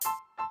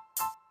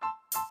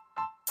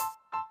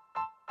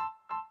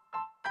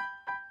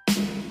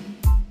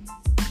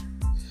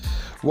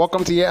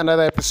Welcome to yet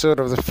another episode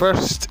of the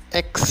First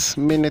X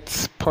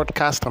Minutes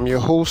podcast. I'm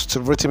your host,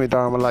 Rotimi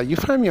Daramala. You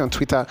find me on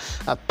Twitter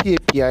at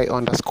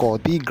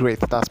PAPI_the great.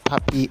 That's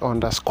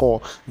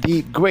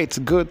Papi_the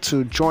great. Good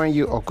to join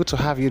you, or good to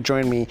have you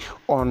join me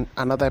on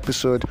another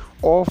episode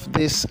of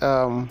this.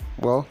 The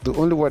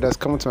only word that's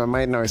coming to my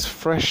mind now is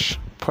fresh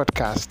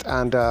podcast.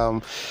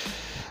 And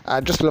I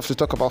just love to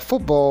talk about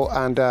football,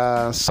 and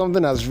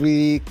something has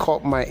really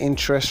caught my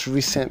interest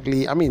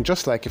recently.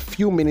 Just like a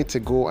few minutes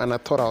ago, and I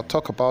thought I'll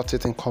talk about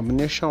it in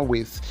combination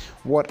with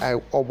what I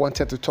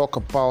wanted to talk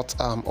about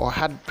or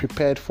had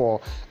prepared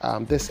for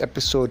this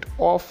episode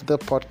of the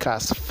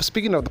podcast.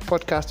 Speaking of the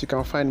podcast, you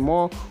can find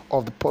more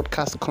of the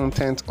podcast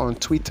content on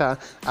Twitter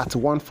at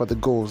One for the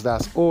Goals.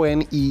 That's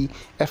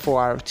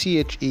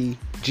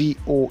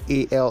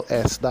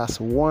ONEFORTHEGOALS. That's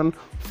One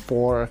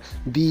for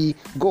the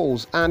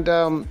Goals. And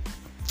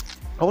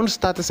I want to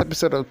start this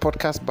episode of the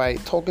podcast by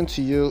talking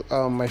to you,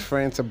 my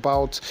friends,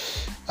 about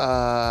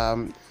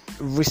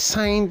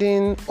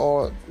resigning,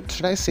 or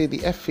should I say the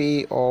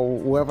FA or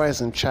whoever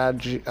is in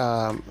charge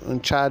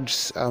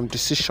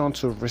decision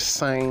to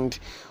resign,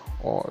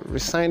 or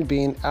resign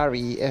being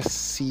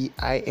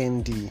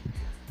RESCIND,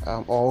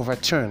 or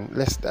overturn.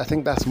 I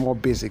think that's more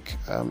basic.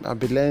 I've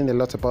been learning a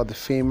lot about the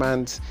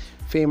Feynman's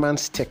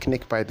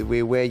technique, by the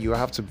way, where you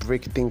have to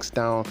break things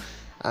down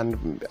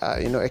and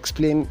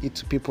explain it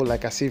to people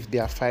like as if they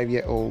are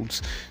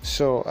 5-year-olds.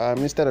 So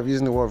instead of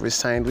using the word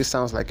resign, which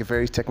sounds like a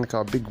very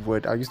technical big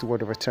word, I'll use the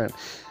word overturn.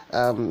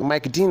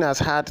 Mike Dean has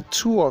had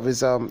two of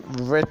his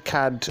red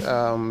card.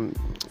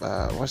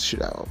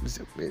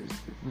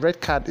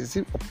 Red card, is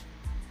it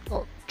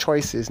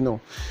choices?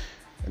 No,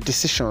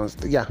 decisions.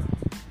 Yeah.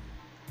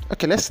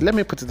 Okay, let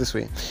me put it this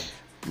way.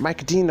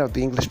 Mike Dean of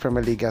the English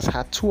Premier League has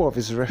had two of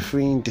his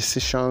refereeing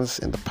decisions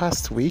in the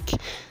past week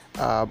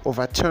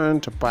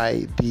overturned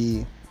by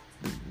the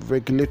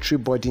regulatory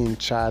body in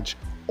charge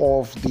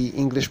of the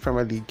English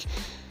Premier League.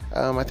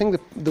 I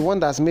think the one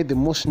that's made the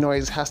most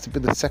noise has to be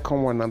the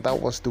second one, and that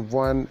was the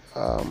one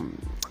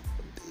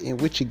in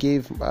which he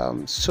gave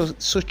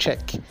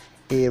Souček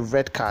a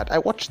red card. I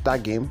watched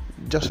that game,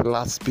 just the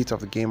last bit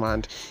of the game,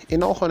 and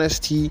in all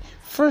honesty,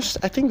 first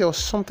I think there was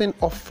something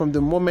off from the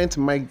moment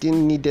Mike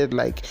Dean needed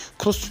like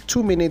close to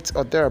 2 minutes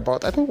or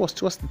thereabout. I think it was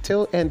towards the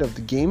tail end of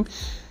the game.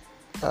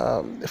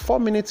 4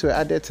 minutes were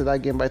added to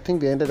that game, but I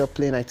think they ended up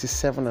playing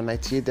 97 or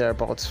 98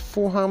 thereabouts.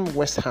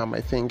 West Ham,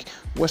 I think.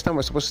 West Ham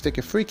was supposed to take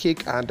a free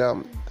kick, and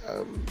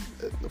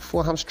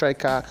Fulham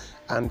striker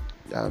and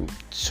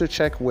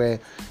Souček were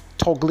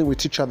toggling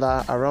with each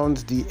other around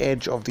the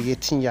edge of the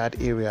 18-yard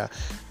area.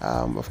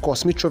 Of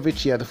course,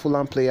 Mitrovic, the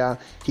Fulham player,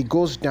 he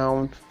goes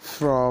down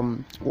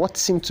from what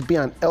seemed to be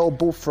an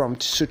elbow from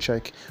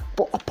Souček.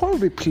 But upon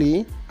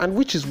replay, and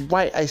which is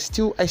why I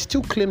still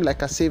claim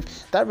like as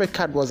if that red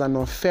card was an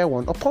unfair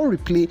one. Upon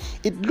replay,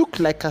 it looked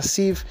like as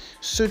if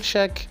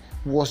Souček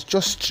was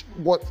just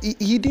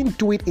he didn't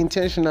do it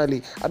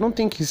intentionally. I don't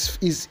think his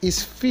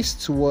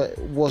fist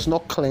was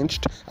not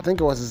clenched. I think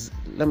it was his,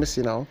 let me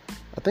see now.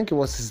 I think it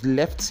was his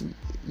left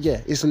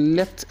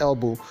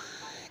elbow.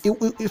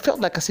 It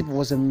felt like as if it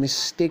was a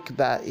mistake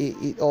that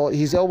or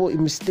his elbow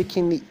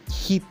mistakenly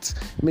hit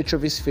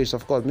Mitrovic's face.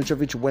 Of course,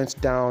 Mitrovic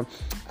went down,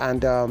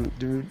 and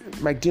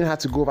Mike Dean had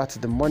to go over to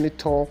the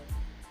monitor.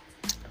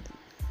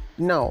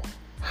 Now,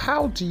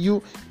 how do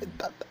you?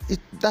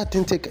 That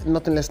didn't take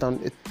nothing less than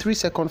 3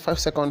 seconds, 5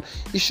 seconds.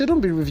 You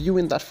shouldn't be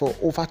reviewing that for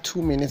over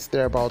 2 minutes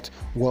thereabout.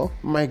 Well,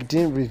 Mike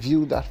Dean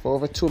reviewed that for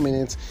over 2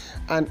 minutes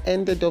and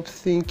ended up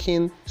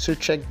thinking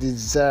Souček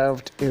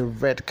deserved a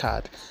red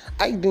card.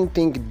 I didn't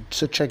think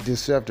Souček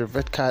deserved a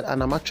red card,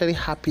 and I'm actually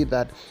happy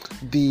that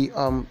the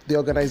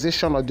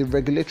organization or the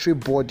regulatory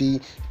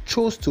body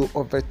chose to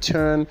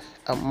overturn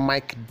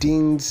Mike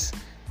Dean's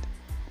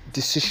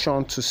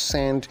decision to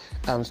send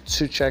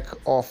Souček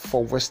off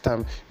for West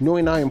Ham,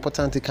 knowing how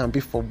important it can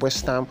be for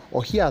West Ham,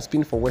 or he has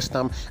been for West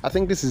Ham. I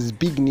think this is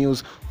big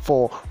news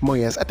for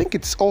Moyes. I think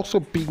it's also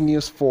big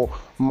news for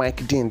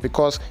Mike Dean,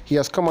 because he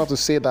has come out to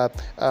say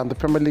that the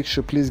Premier League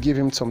should please give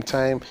him some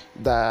time,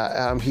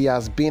 that he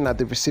has been at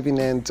the receiving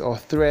end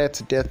of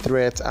death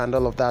threats and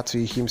all of that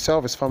to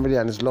himself, his family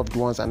and his loved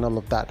ones and all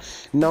of that.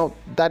 Now,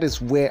 that is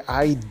where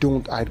I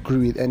don't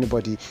agree with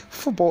anybody.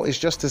 Football is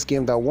just this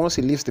game that once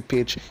he leaves the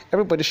pitch,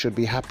 everybody should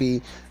be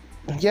happy.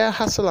 Yeah,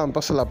 hustle and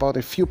bustle about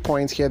a few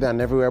points here, there and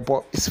everywhere,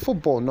 but it's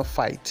football, not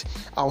fight.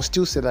 I'll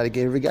still say that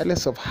again,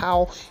 regardless of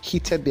how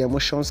heated the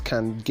emotions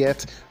can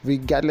get,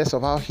 regardless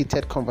of how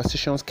heated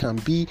conversations can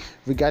be,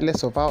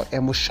 regardless of how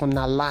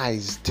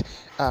emotionalized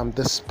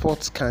the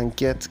sports can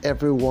get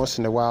every once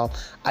in a while.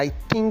 I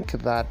think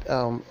that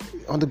on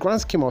the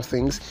grand scheme of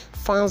things,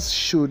 fans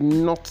should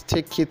not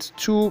take it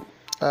too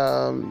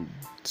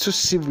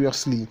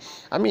seriously.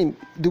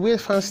 The way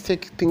fans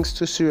take things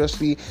too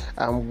seriously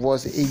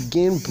was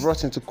again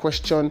brought into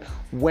question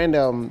when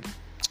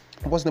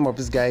what's the name of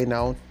this guy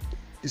now?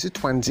 Is it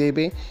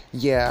Twanzebe?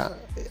 Yeah,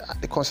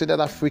 they considered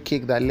that free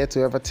kick that led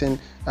to Everton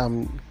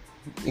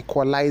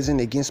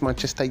equalizing against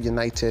Manchester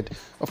United.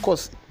 Of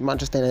course,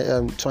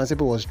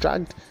 Twanzebe was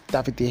dragged,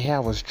 David De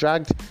Gea was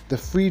dragged, the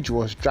fridge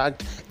was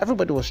dragged,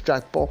 everybody was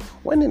dragged. But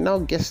when it now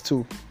gets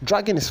to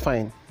dragging is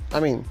fine. I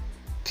mean,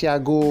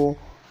 Thiago,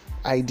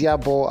 idea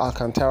ball,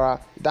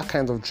 Alcantara, that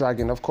kind of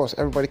dragging. Of course,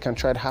 everybody can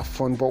try to have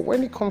fun, but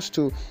when it comes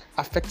to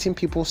affecting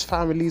people's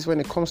families, when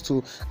it comes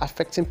to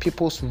affecting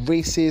people's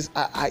races,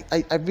 I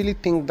really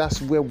think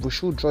that's where we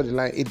should draw the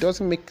line. It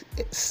doesn't make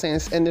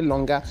sense any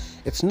longer.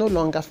 It's no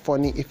longer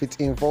funny if it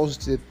involves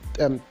the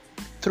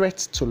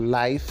threats to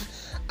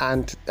life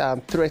and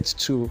threats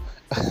to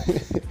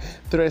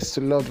threats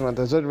to loved ones.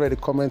 There's already a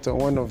comment on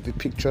one of the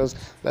pictures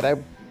that I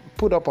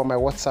put up on my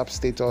WhatsApp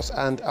status,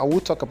 and I will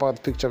talk about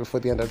the picture before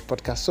the end of the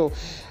podcast. So,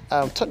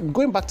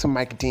 going back to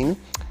Mike Dean,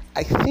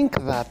 I think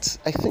that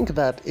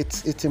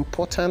it's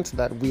important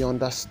that we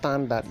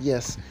understand that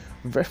yes,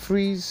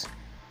 referees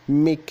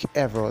make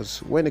errors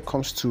when it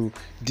comes to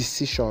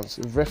decisions.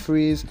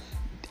 Referees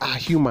are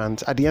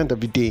humans at the end of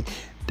the day,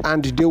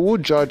 and they will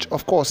judge.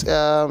 Of course,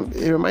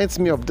 it reminds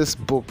me of this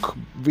book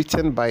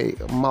written by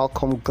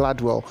Malcolm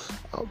Gladwell.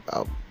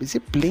 Is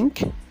it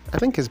Blink? I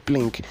think it's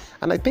Blink,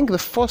 and I think the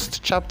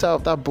first chapter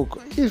of that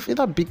book, is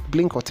either Big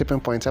Blink or Tipping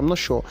Point, I'm not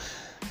sure.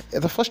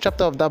 The first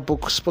chapter of that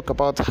book spoke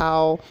about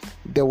how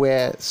there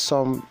were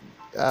some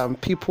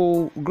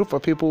group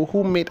of people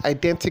who made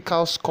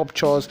identical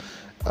sculptures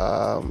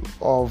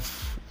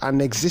of an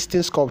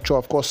existing sculpture.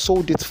 Of course,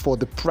 sold it for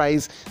the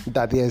price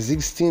that the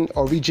existing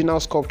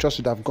original sculpture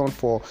should have gone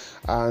for,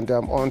 and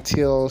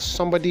until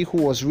somebody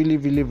who was really,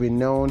 really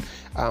renowned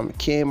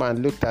came and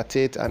looked at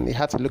it, and they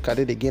had to look at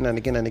it again and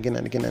again and again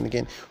and again and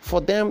again.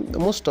 For them,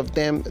 most of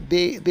them,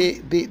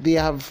 they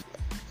have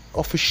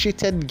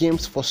officiated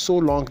games for so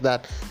long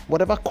that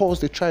whatever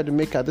calls they try to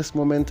make at this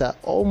moment are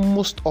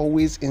almost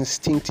always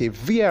instinctive.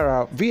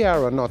 VAR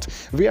or not,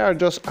 VAR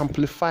just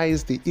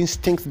amplifies the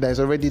instinct that is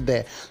already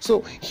there.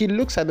 So he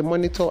looks at the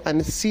monitor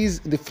and sees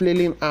the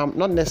flailing arm,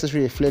 not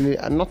necessarily flailing,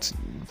 and not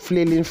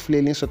flailing,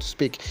 so to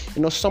speak.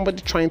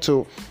 Somebody trying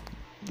to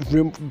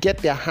get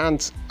their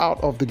hands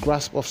out of the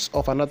grasp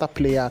of another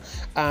player,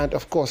 and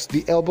of course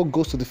the elbow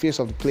goes to the face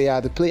of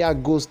the player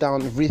goes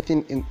down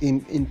writhing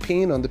in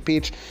pain on the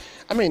pitch.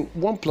 I mean,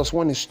 1 +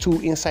 1 is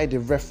 2 inside the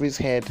referee's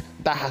head.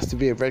 That has to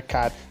be a red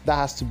card. That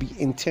has to be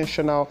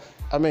intentional.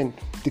 I mean,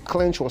 the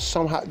clench was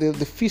somehow, the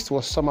fist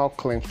was somehow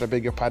clenched, I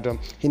beg your pardon.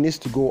 He needs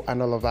to go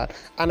and all of that.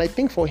 And I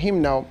think for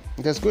him now,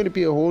 there's going to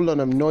be a whole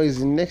lot of noise.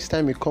 The next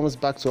time he comes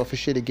back to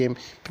officiate the game,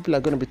 people are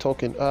going to be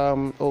talking,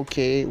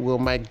 okay, will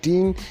Mike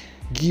Dean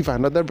give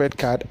another red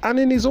card? And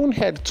in his own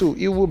head too,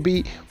 he will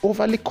be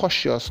overly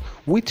cautious,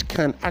 which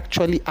can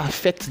actually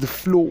affect the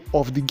flow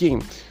of the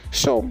game.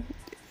 So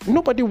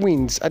nobody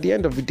wins at the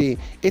end of the day.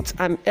 It's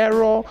an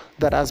error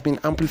that has been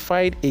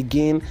amplified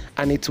again,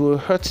 and it will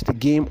hurt the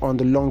game on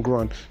the long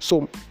run.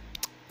 So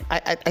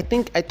I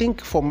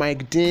think for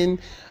Mike Dean,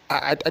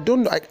 I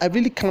don't know. I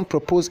really can't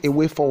propose a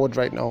way forward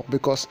right now,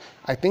 because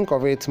I think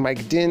of it,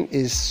 Mike Dean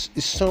is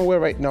somewhere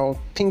right now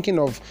thinking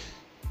of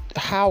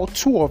how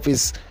 2 of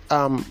his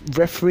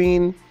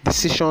refereeing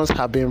decisions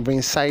have been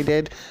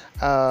reinstated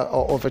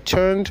or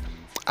overturned,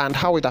 and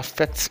how it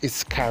affects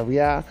his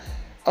career.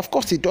 Of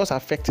course, it does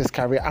affect his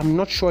career. I'm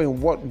not sure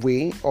in what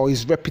way, or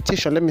his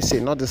reputation. Let me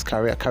say, not his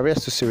career. Career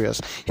is too serious.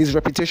 His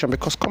reputation,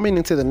 because coming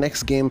into the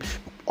next game,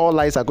 all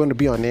eyes are going to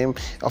be on him.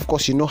 Of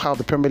course, you know how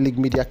the Premier League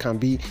media can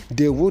be.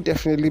 They will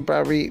definitely,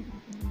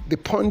 the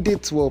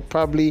pundits will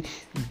probably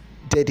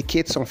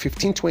dedicate some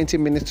 15-20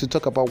 minutes to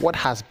talk about what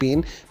has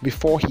been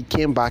before he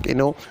came back,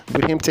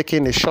 with him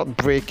taking a short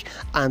break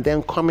and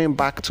then coming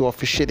back to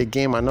officiate the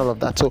game and all of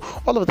that. So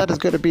all of that is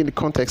going to be in the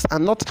context,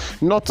 and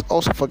not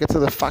also forgetting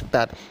the fact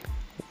that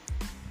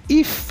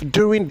if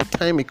during the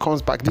time he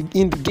comes back,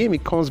 in the game he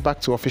comes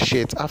back to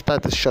officiate after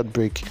the short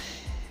break,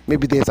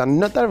 maybe there's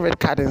another red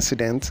card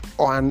incident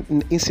or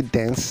an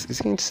incidence.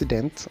 Is it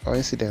incident or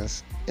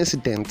incidence?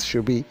 Incident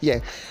should be, yeah.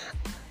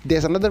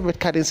 There's another red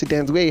card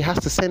incident where he has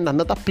to send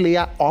another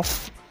player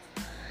off.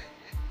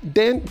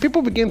 Then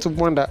people begin to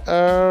wonder,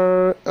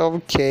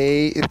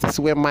 okay, is this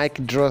where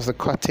Mike draws the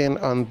curtain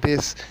on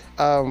this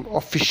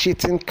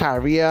officiating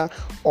career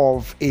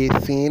of a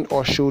thing,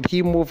 or should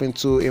he move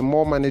into a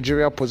more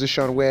managerial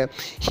position where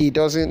he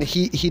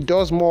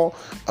does more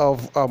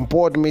of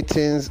board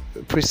meetings,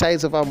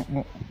 presides over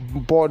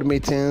board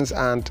meetings,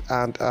 and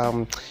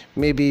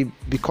maybe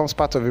becomes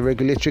part of a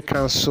regulatory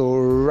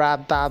council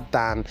rather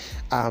than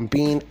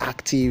being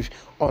active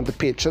on the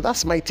pitch? So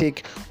that's my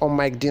take on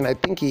Mike Dean. I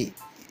think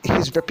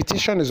his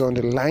reputation is on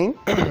the line.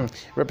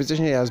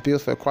 Reputation he has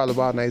built for quite a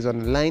while now is on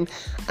the line,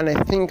 and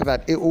I think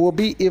that it will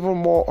be even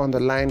more on the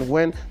line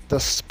when the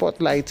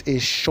spotlight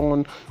is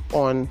shown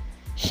on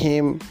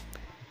him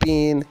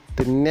being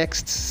the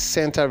next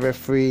center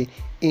referee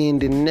in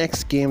the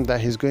next game that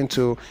he's going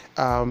to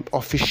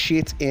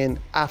officiate in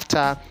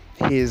after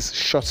his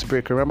short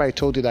break. Remember, I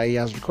told you that he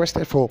has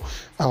requested for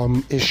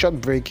a short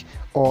break,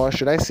 or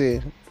should I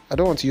say, I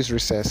don't want to use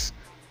recess,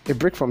 a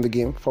break from the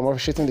game, from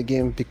officiating the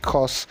game,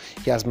 because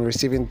he has been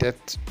receiving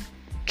death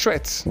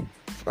threats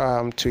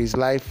to his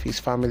life, his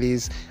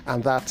families,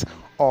 and that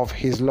of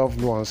his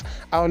loved ones.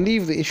 I'll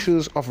leave the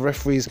issues of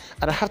referees,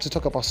 and I have to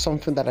talk about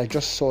something that I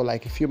just saw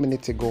like a few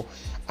minutes ago.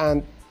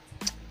 And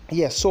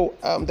yeah, so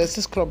there's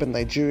this club in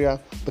Nigeria.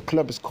 The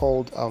club is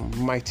called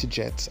Mighty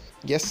Jets.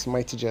 Yes,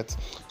 Mighty Jets.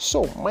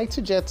 So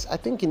Mighty Jets, I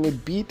think in a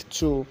bid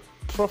to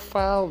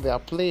profile their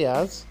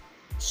players,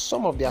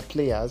 some of their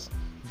players,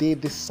 they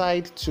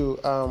decide to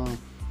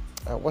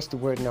what's the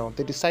word now?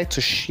 They decide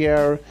to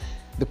share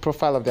the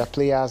profile of their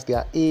players,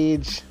 their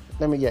age.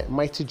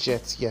 Mighty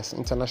Jets, yes,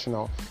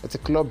 international. It's a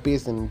club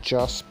based in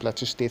Jos,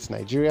 Plateau State,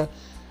 Nigeria,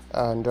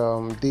 and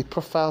they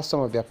profile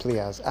some of their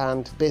players.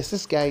 And there's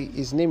this guy.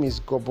 His name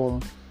is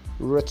Gobum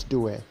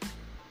Rotdue,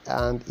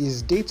 and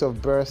his date of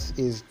birth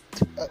is,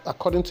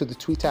 according to the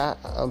Twitter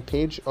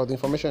page or the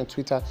information on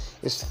Twitter,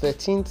 is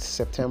 13th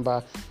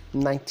September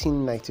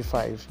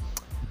 1995.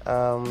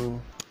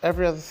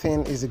 Every other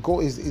thing is a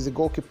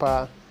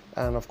goalkeeper,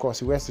 and of course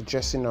he wears the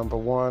jersey number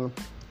 1.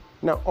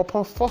 Now,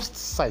 upon first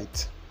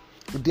sight,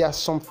 there are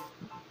some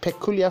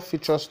peculiar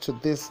features to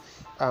this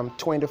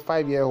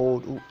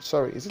 25-year-old.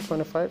 Sorry, is it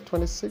 25?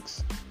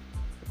 26?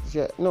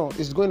 Yeah, no,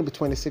 it's going to be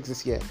 26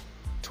 this year.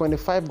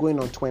 25 going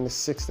on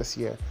 26 this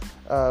year.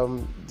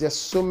 There's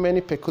so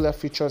many peculiar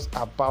features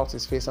about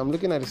his face. I'm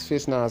looking at his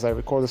face now as I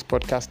record this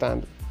podcast,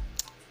 and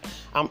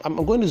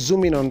I'm going to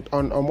zoom in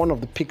on one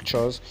of the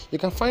pictures. You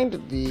can find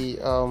the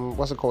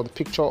the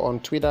picture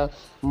on Twitter,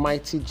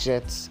 Mighty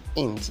Jets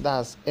Int.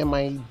 That's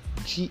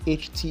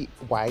MIGHTYJETSINT.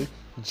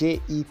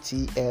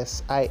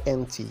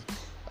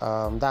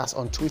 That's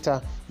on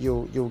Twitter.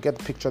 You'll get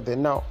the picture there.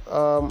 Now,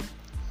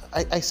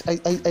 I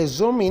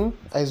zoom in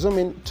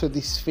to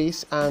this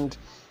face, and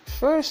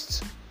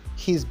first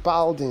he's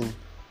balding.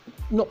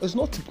 No, it's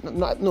not.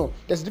 No,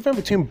 there's a difference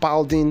between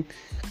balding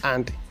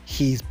and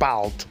he's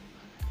bald.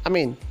 I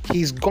mean,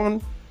 he's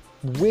gone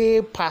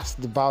way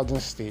past the balding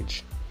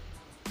stage.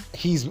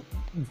 He's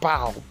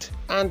bald,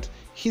 and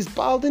his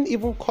balding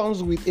even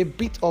comes with a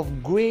bit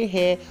of gray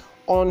hair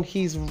on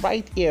his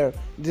right ear.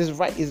 The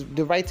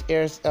right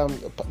ear's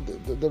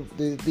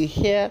the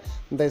hair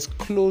that's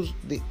close.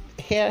 The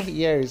hair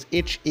here is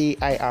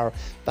HAIR.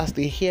 That's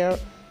the hair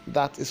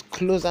that is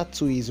closer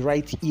to his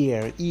right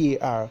ear.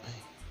 EAR.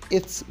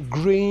 It's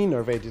green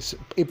already. So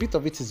a bit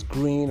of it is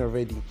green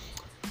already.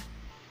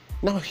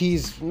 Now,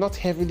 he's not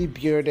heavily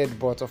bearded,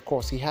 but of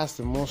course he has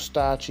the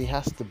mustache, he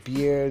has the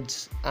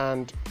beards,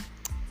 and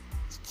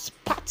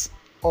part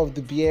of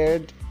the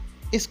beard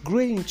is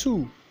graying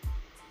too.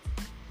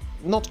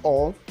 Not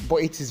all, but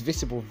it is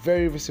visible,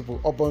 very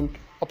visible. Upon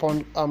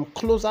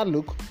closer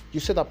look, you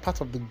see that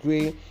part of the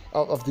gray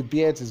of the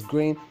beard is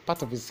graying,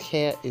 part of his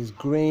hair is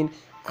graying,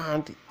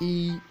 and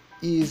he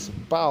is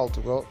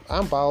bald. Well,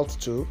 I'm bald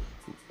too.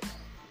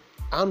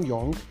 I'm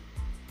young.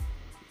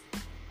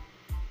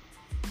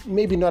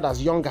 Maybe not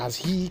as young as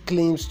he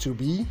claims to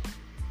be,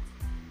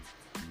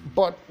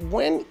 but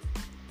when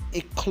a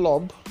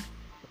club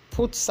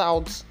puts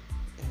out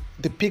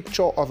the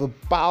picture of a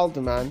bald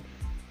man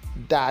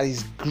that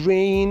is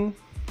graying,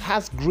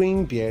 has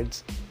green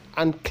beards,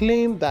 and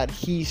claim that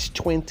he's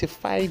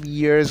 25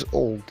 years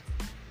old,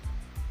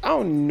 I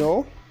don't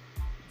know.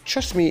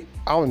 Trust me,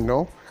 I don't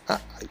know.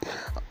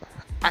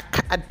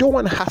 I don't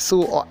want to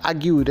hassle or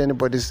argue with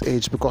anybody's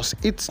age, because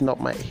it's not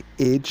my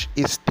age,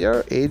 it's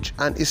their age,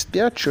 and it's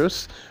their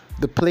choice,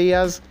 the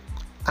players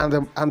and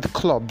the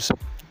clubs.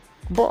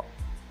 But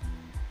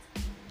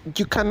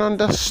you can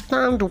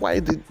understand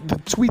why the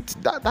tweet,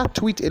 that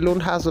tweet alone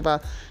has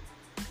over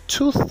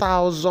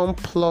 2,000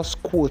 plus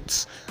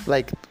quotes,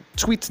 like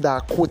tweets that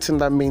are quoting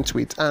that main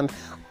tweet, and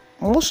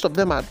most of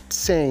them are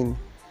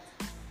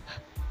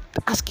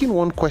asking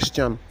one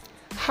question: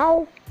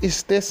 how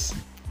is this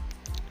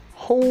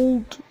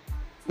old,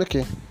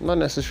 okay, not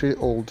necessarily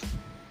old,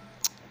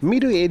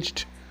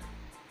 middle-aged,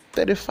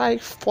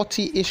 35,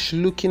 40-ish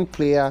looking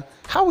player,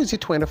 how is he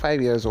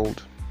 25 years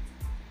old?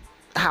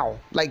 How?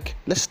 Like,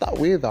 let's start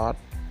with that,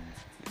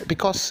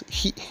 because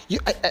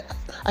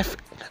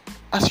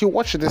as you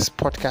watch this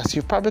podcast,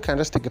 you probably can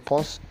just take a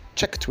pause,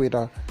 check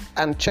Twitter,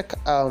 and check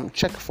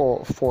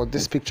for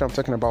this picture I'm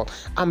talking about,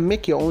 and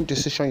make your own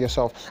decision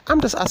yourself. I'm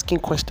just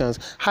asking questions.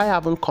 I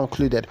haven't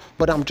concluded,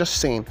 but I'm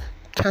just saying,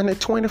 can a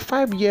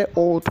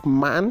 25-year-old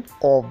man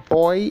or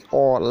boy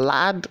or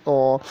lad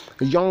or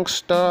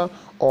youngster,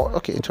 or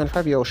okay, a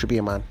 25-year-old should be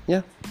a man,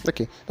 yeah,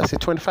 okay, that's a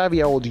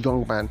 25-year-old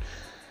young man,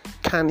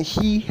 can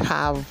he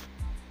have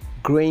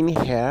graying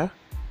hair?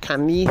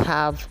 Can he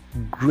have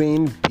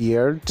graying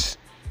beards?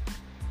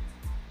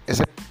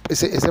 Is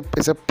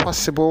it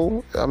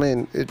possible? I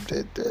mean,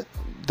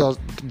 do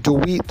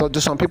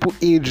some people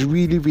age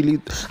really?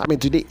 I mean,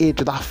 do they age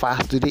that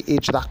fast? Do they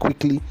age that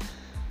quickly?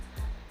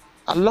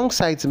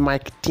 Alongside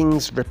Mike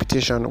Dean's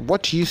reputation,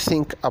 what do you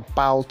think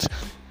about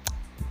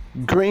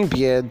graying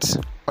beards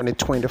on a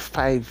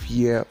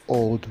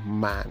 25-year-old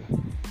man,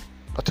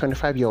 a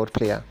 25-year-old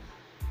player?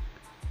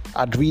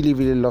 I'd really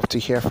love to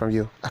hear from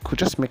you. I could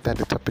just make that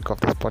the topic of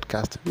this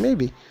podcast.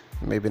 Maybe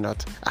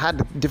not. I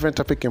had a different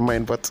topic in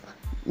mind, but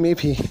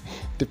maybe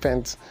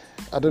depends.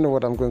 I don't know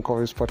what I'm going to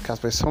cover this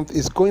podcast, but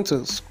it's going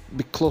to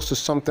be close to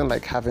something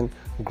like having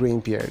green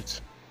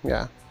beards.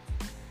 Yeah.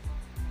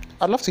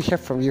 I'd love to hear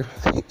from you.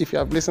 If you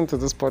have listened to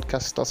this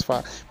podcast thus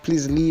far,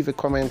 please leave a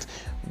comment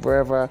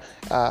wherever.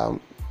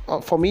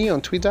 For me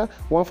on Twitter,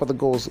 one for the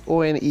goals,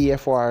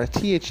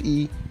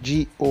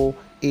 ONEFORTHEGOALS.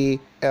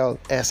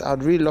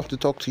 I'd really love to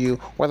talk to you,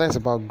 whether it's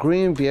about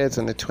green beards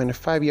and a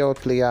 25-year-old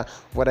player,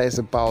 whether it's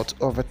about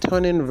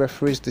overturning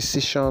referees'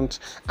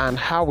 decisions and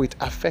how it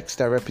affects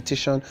their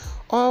reputation,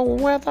 or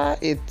whether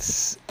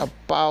it's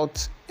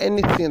about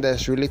anything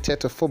that's related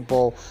to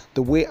football,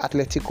 the way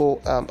Athletic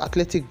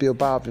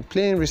Bilbao have been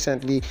playing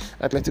recently,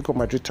 Atletico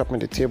Madrid topping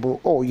the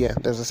table. Oh yeah,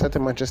 there's a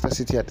certain Manchester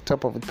City at the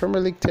top of the Premier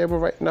League table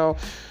right now.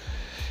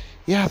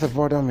 Yeah, the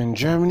bottom in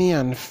Germany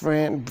and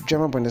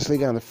German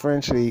Bundesliga and the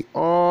French League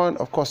on.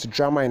 Of course, the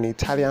drama in the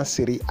Italian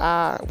Serie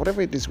A.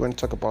 Whatever it is, we're going to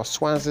talk about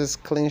Swansea's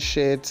clean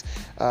sheets,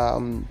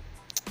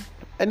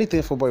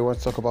 anything football you want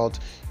to talk about.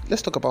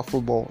 Let's talk about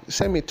football.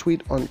 Send me a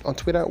tweet on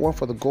Twitter, one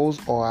for the goals,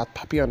 or at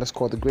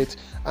Papi_the_great,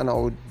 and I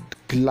would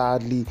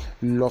gladly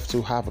love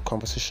to have a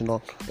conversation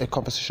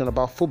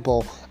about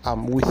football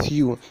with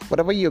you.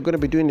 Whatever you're going to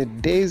be doing in the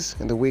days,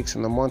 in the weeks,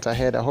 in the months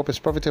ahead, I hope it's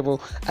profitable.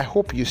 I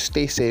hope you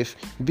stay safe.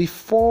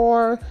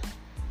 Before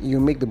you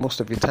make the most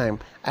of your time,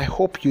 I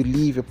hope you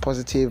leave a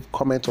positive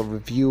comment or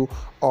review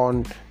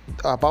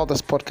about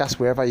this podcast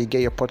wherever you get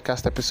your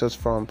podcast episodes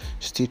from: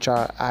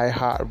 Stitcher,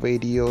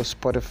 iHeartRadio,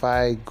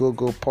 Spotify,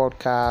 Google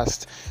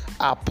Podcast,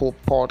 Apple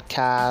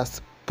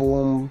Podcast,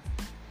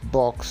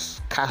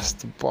 Boombox,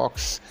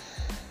 Castbox,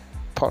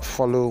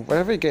 Portfolio,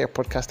 wherever you get your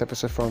podcast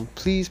episode from.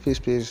 Please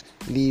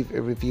leave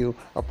a review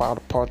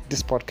about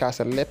this podcast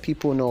and let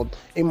people know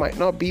it might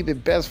not be the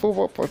best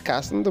football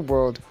podcast in the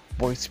world,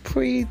 but it's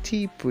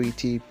pretty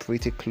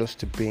close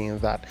to being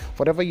that.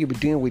 Whatever you'll be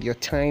doing with your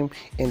time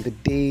in the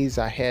days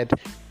ahead,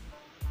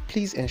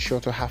 please ensure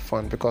to have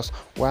fun, because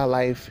while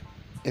life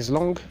is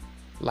long,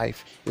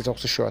 life is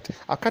also short.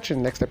 I'll catch you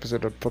in the next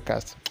episode of the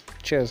podcast.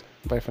 Cheers.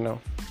 Bye for now.